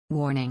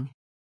Warning.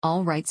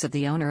 All rights of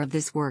the owner of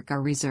this work are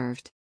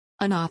reserved.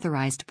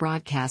 Unauthorized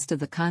broadcast of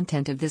the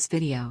content of this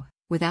video,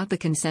 without the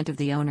consent of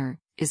the owner,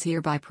 is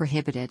hereby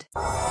prohibited.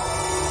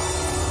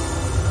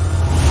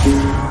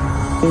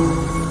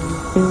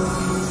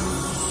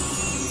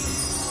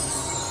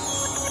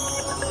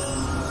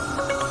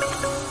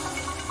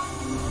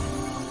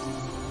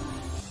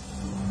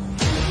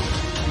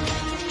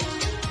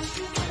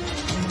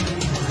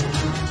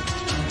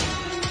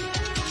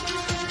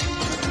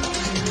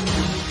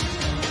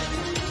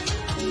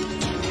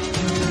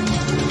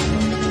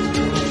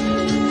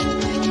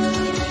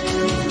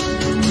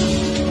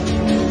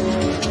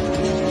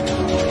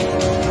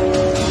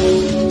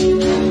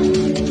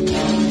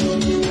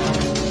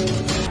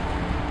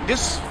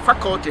 This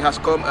faculty has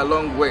come a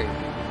long way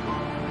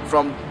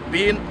from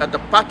being a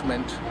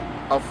department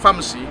of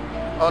pharmacy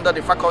under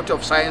the Faculty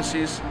of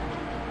Sciences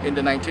in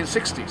the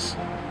 1960s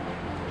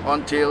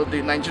until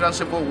the Nigerian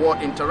Civil War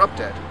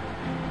interrupted.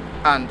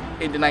 And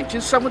in the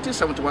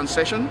 1970-71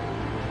 session,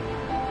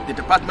 the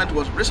department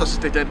was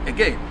resuscitated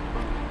again.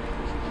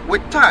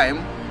 With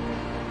time,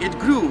 it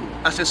grew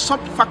as a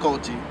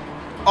sub-faculty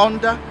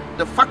under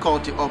the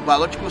Faculty of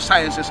Biological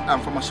Sciences and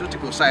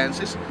Pharmaceutical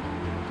Sciences.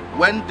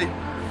 When the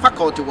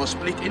faculty was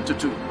split into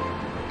two,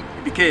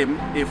 it became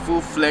a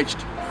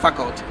full-fledged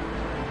faculty.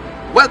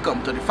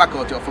 Welcome to the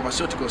Faculty of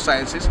Pharmaceutical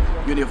Sciences,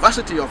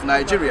 University of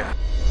Nigeria.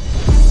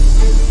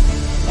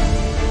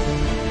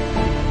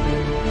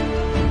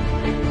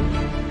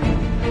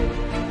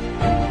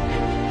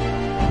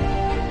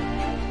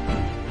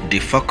 The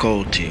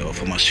Faculty of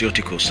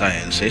Pharmaceutical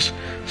Sciences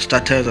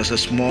started as a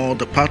small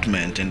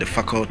department in the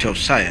Faculty of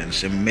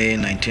Science in May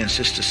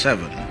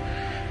 1967.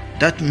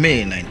 That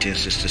May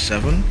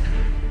 1967,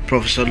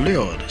 Professor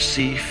Lloyd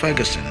C.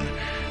 Ferguson,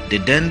 the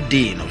then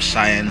Dean of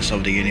Science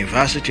of the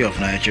University of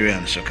Nigeria,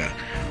 Nsukka,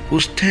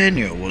 whose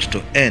tenure was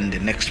to end the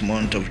next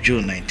month of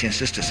June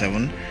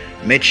 1967,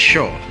 made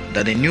sure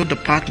that a new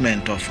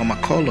department of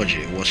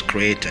pharmacology was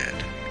created.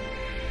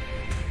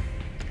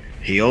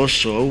 He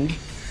also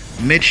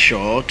made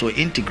sure to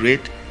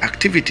integrate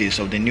activities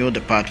of the new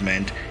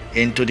department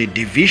into the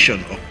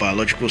Division of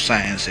Biological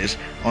Sciences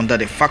under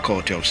the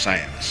Faculty of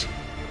Science.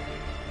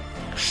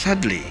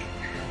 Sadly,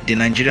 the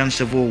Nigerian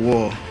Civil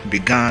War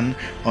began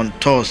on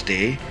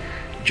Thursday,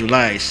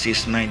 July 6,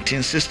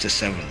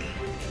 1967,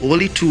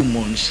 only 2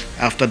 months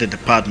after the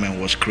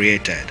department was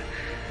created.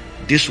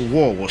 This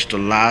war was to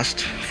last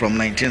from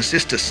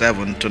 1967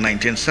 to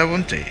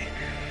 1970.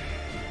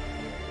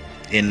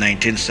 In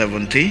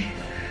 1970,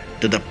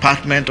 the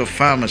Department of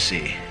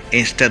Pharmacy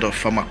instead of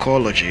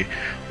Pharmacology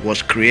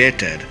was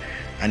created,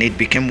 and it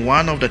became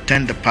one of the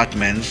 10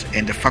 departments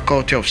in the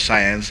Faculty of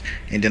Science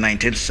in the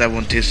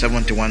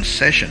 1970-71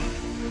 session.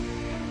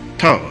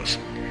 Thus,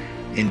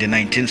 in the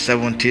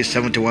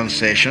 1970-71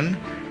 session,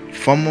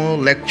 formal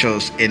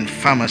lectures in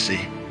pharmacy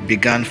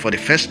began for the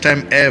first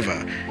time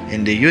ever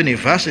in the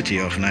University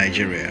of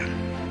Nigeria.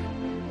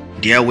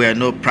 There were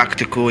no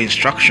practical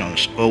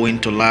instructions owing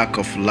to lack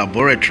of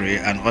laboratory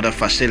and other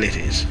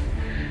facilities.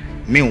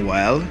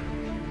 Meanwhile,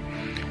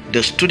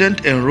 the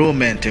student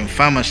enrollment in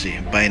pharmacy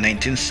by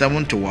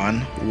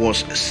 1971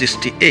 was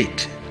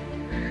 68.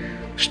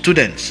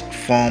 Students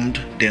formed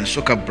the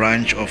Nsukka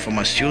branch of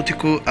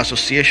Pharmaceutical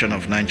Association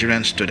of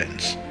Nigerian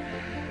Students.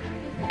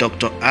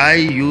 Dr.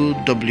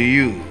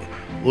 IUW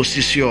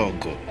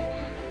Osisiogo,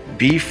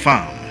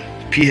 B.Pharm,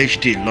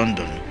 PhD,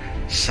 London,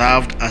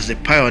 served as the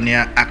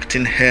pioneer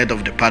acting head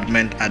of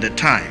department at the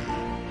time.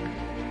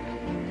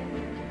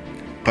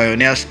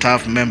 Pioneer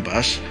staff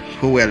members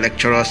who were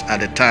lecturers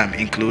at the time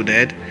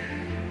included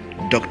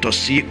Dr.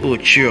 C.O.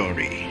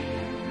 Chiori,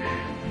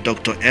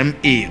 Dr.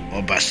 M.E.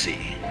 Obasi,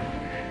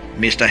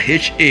 Mr.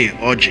 H.A.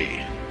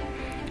 Oji,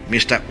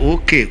 Mr.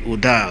 O.K.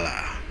 Udala,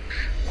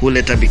 who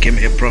later became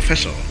a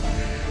professor,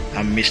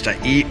 and Mr.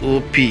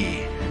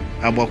 E.O.P.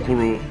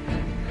 Abakuru.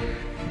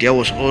 There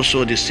was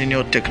also the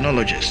senior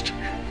technologist,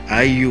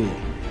 I.U.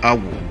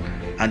 Awu,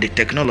 and the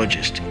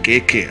technologist,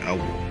 K.K.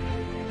 Awu.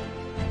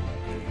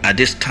 At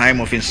this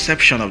time of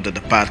inception of the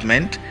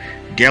department,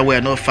 there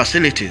were no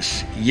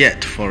facilities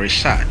yet for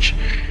research.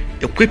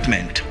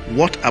 Equipment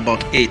worth about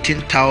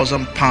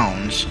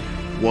 £18,000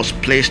 was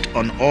placed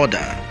on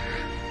order.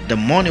 The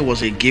money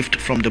was a gift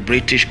from the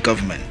British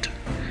government.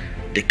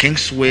 The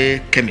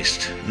Kingsway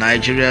Chemist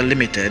Nigeria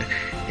Limited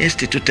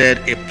instituted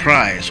a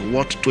prize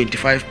worth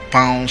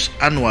 £25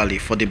 annually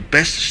for the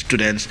best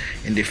students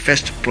in the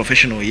first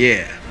professional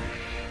year.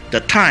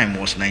 The time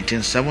was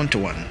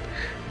 1971.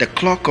 The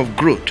clock of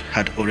growth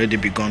had already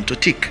begun to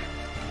tick.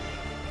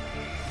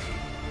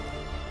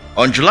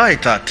 On July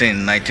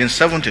 13,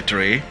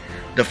 1973,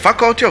 the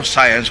Faculty of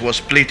Science was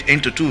split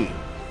into two: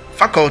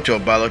 Faculty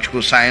of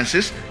Biological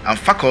Sciences and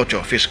Faculty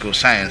of Physical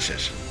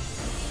Sciences.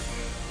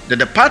 The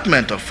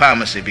Department of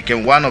Pharmacy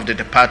became one of the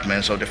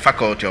departments of the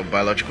Faculty of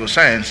Biological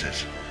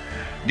Sciences.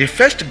 The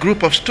first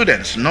group of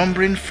students,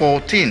 numbering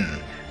 14,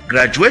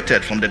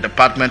 graduated from the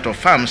Department of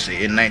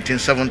Pharmacy in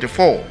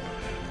 1974,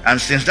 and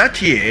since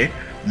that year,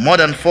 more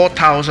than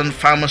 4,000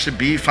 Pharmacy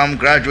B.Pharm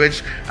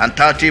graduates and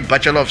 30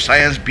 Bachelor of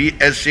Science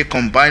BSc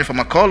combined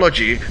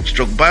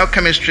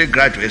pharmacology/biochemistry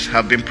graduates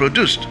have been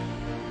produced.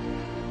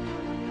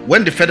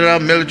 When the federal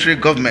military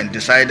government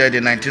decided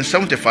in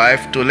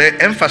 1975 to lay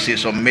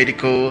emphasis on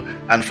medical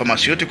and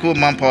pharmaceutical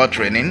manpower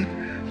training,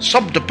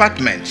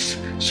 sub-departments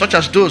such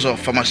as those of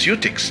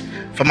pharmaceutics,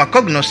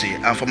 pharmacognosy,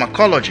 and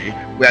pharmacology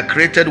were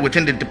created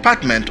within the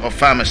Department of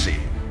Pharmacy.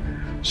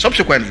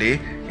 Subsequently,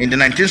 in the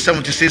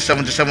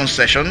 1976-77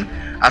 session,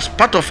 as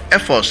part of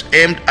efforts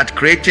aimed at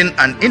creating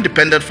an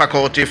independent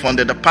faculty from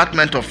the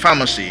Department of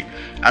Pharmacy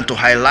and to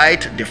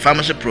highlight the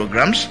pharmacy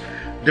programs,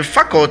 the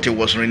faculty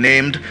was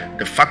renamed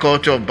the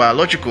Faculty of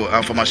Biological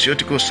and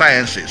Pharmaceutical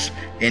Sciences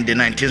in the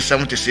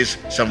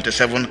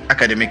 1976-77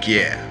 academic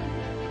year.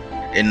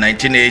 In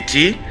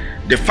 1980,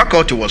 the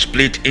faculty was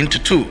split into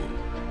two: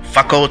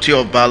 Faculty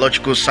of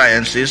Biological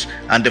Sciences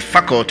and the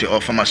Faculty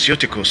of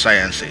Pharmaceutical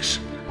Sciences.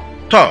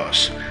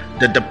 Thus,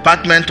 the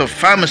Department of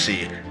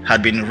Pharmacy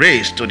had been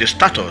raised to the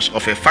status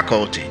of a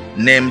faculty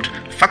named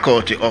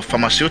Faculty of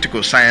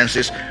Pharmaceutical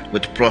Sciences,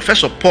 with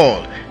Professor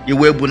Paul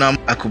Iwebunam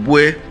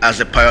Akubwe as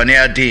the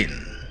pioneer dean.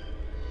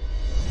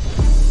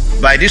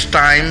 By this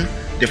time,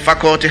 the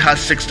faculty had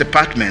 6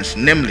 departments,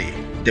 namely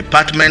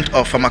Department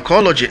of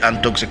Pharmacology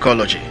and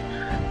Toxicology,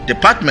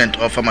 Department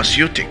of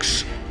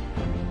Pharmaceutics,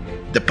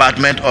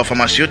 Department of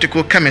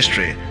Pharmaceutical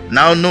Chemistry,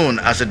 now known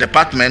as the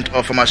Department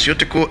of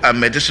Pharmaceutical and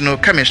Medicinal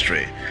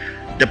Chemistry,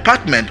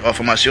 Department of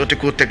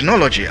Pharmaceutical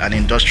Technology and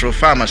Industrial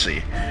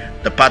Pharmacy,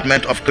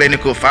 Department of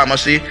Clinical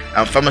Pharmacy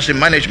and Pharmacy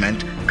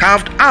Management,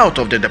 carved out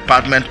of the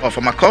Department of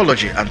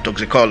Pharmacology and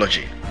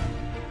Toxicology.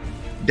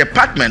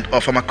 Department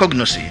of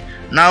Pharmacognosy,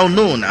 now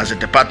known as the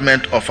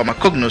Department of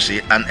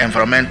Pharmacognosy and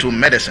Environmental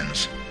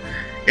Medicines.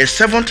 A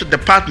 7th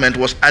department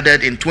was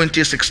added in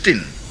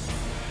 2016.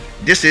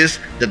 This is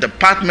the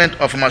Department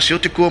of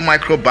Pharmaceutical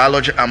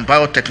Microbiology and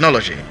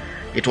Biotechnology.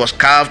 It was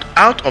carved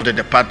out of the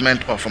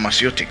Department of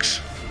Pharmaceutics.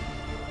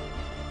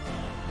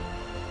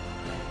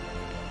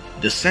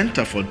 The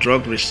Center for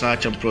Drug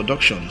Research and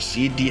Production,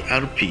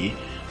 CDRP,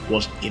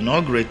 was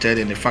inaugurated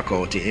in the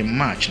faculty in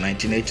March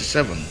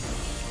 1987.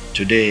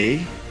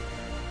 Today,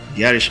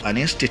 there is an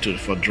Institute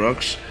for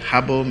Drugs,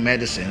 Herbal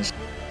Medicines,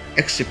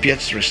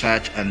 Excipients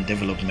Research and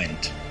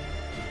Development.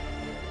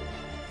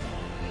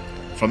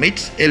 From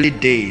its early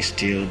days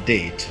till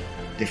date,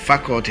 the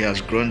faculty has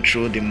grown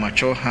through the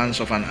mature hands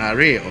of an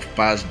array of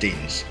past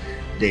deans.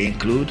 They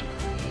include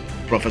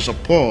Professor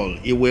Paul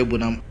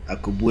Iwebunam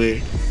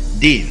Akubwe,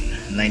 Dean,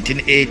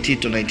 1980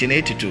 to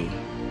 1982,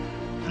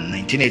 and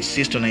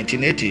 1986 to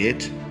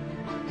 1988,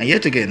 and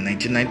yet again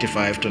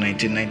 1995 to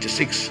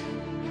 1996.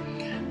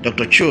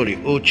 Dr. Chori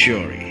O.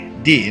 Chiori,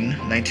 Dean,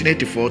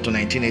 1984 to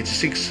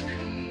 1986.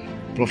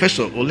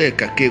 Professor Ole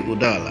Kake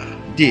Udala,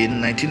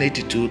 Dean,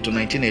 1982 to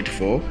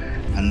 1984,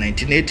 and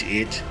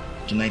 1988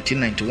 to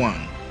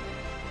 1991.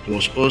 He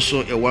was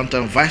also a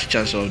one-time Vice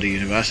Chancellor of the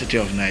University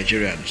of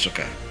Nigeria,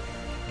 Nsukka.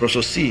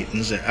 Professor C.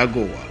 Nze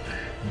Agowa,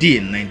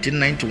 Dean,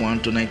 1991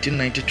 to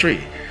 1993,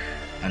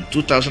 and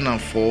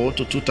 2004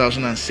 to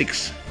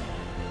 2006.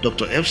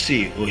 Dr.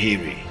 F.C.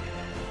 Ohiri,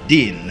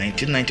 Dean,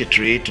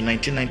 1993 to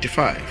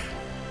 1995.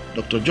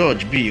 Dr.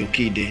 George B.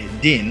 Okide,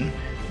 Dean,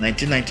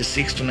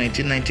 1996 to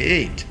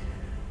 1998.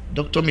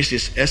 Dr.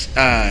 Mrs.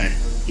 S.I.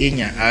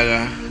 Inya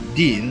Ara,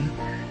 Dean,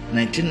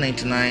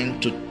 1999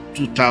 to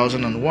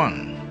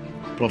 2001.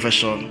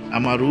 Professor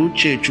Amaru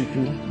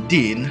Chechukwu,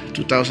 Dean,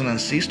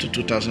 2006 to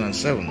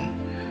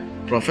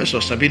 2007. Professor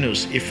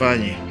Sabinus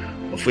Ifeanyi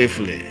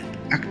Ofefule,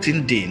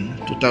 Acting Dean,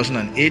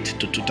 2008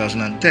 to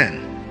 2010.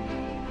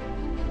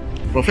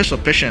 Professor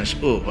Patience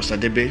O.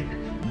 Osadebe,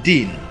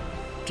 Dean,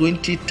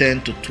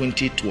 2010 to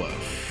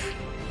 2012.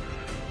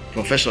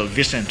 Professor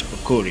Vincent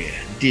Okorie,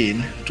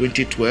 Dean,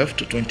 2012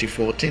 to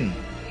 2014.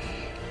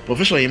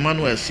 Professor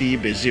Emmanuel C.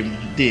 Bezim,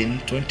 Dean,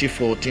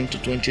 2014 to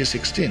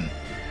 2016.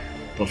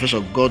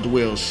 Professor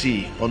Godwell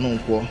C.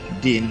 Onunkwo,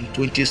 Dean,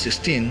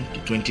 2016 to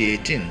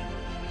 2018.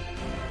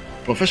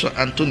 Professor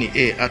Anthony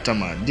A.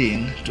 Atama,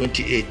 Dean,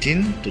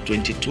 2018 to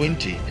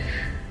 2020.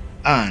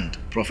 And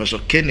Professor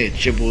Kenneth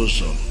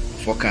Chebozo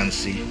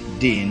Fokansi,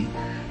 Dean,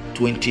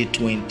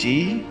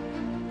 2020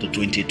 to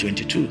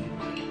 2022.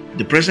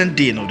 The present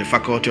Dean of the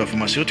Faculty of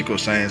Pharmaceutical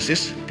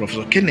Sciences,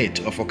 Professor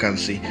Kenneth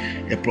Ofokansi,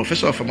 a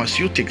Professor of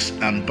Pharmaceutics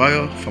and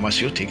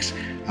Biopharmaceutics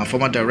and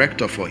former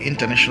Director for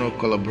International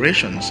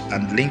Collaborations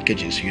and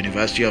Linkages,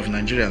 University of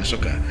Nigeria,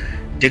 Nsukka,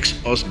 takes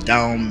us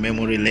down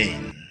memory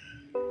lane.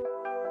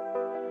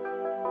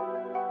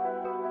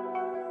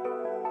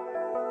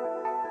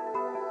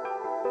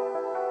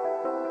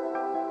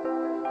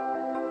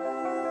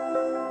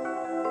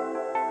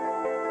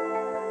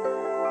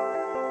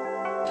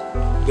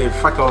 The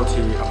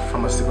Faculty of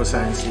Pharmaceutical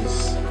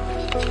Sciences,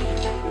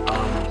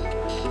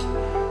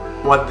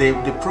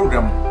 the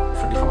program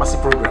for the pharmacy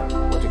program,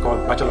 what we call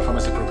Bachelor of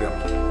Pharmacy program,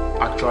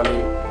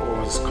 actually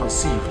was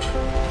conceived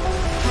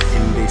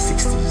in the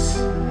 60s.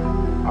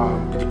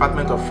 The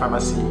Department of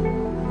Pharmacy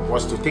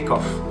was to take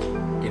off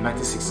in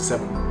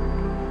 1967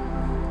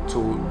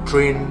 to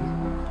train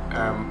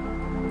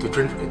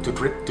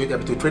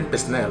to train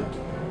personnel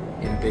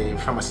in the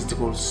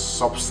pharmaceutical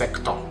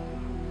subsector.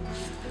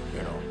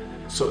 You know,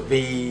 so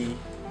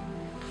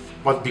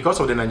but because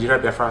of the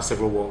Nigeria-Biafra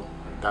Civil War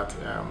that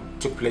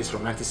took place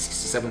from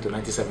 1967 to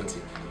 1970,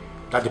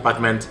 that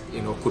department,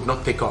 you know, could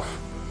not take off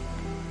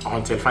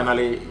until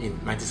finally in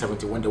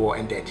 1970, when the war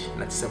ended in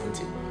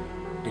 1970.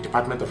 The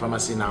Department of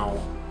Pharmacy now,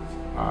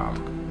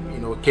 you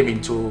know, came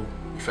into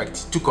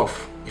effect, took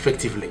off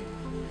effectively.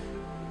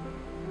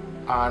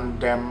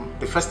 And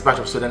the first batch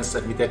of students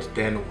admitted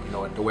then, you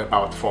know, there were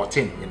about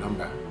 14 in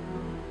number,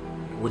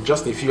 with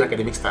just a few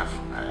academic staff.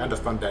 I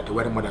understand that there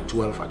were more than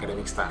 12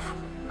 academic staff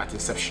at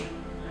inception.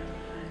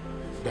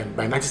 Then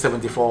by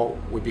 1974,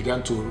 we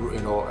began to,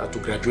 you know, to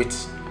graduate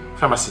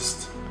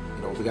pharmacists.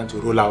 You know, we began to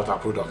roll out our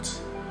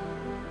products.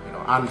 You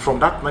know, and from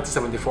that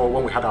 1974,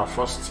 when we had our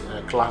first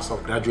class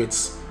of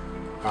graduates,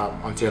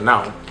 until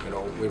now, you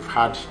know, we've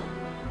had,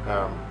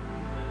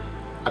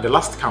 at the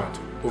last count,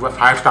 over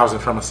 5,000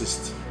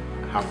 pharmacists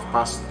have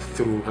passed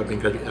through, have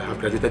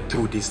graduated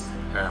through this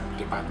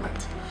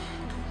department.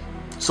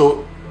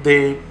 So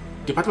the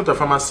Department of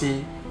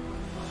Pharmacy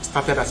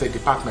started as a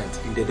department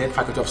in the then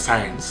Faculty of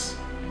Science,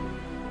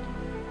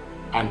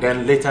 and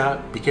then later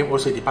became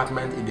also a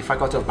department in the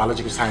Faculty of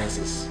Biological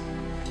Sciences,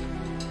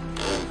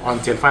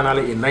 until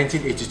finally in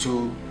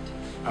 1982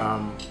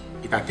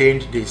 it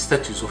attained the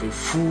status of a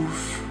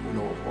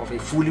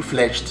fully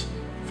fledged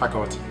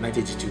faculty.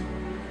 1982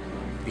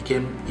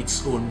 became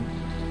its own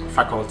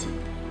faculty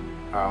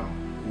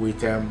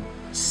with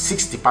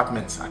 6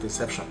 departments at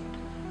inception: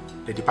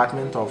 the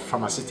Department of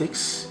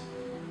Pharmaceutics,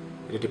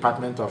 the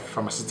Department of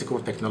Pharmaceutical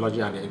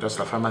Technology and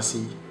Industrial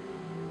Pharmacy,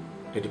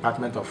 the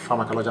Department of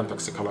Pharmacology and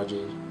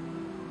Toxicology,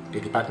 the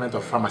Department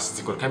of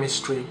Pharmaceutical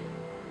Chemistry,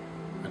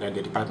 and then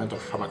the Department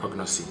of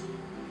Pharmacognosy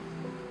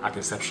at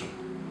inception.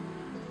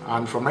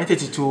 And from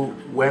 1982,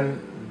 when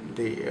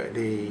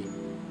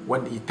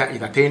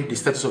it attained the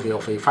status of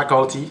a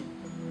faculty,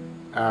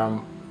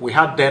 we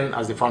had then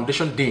as the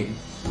foundation dean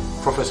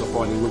Professor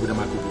Paul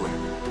Iwebudamakubuwe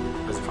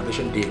as the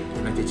foundation dean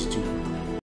in 1982.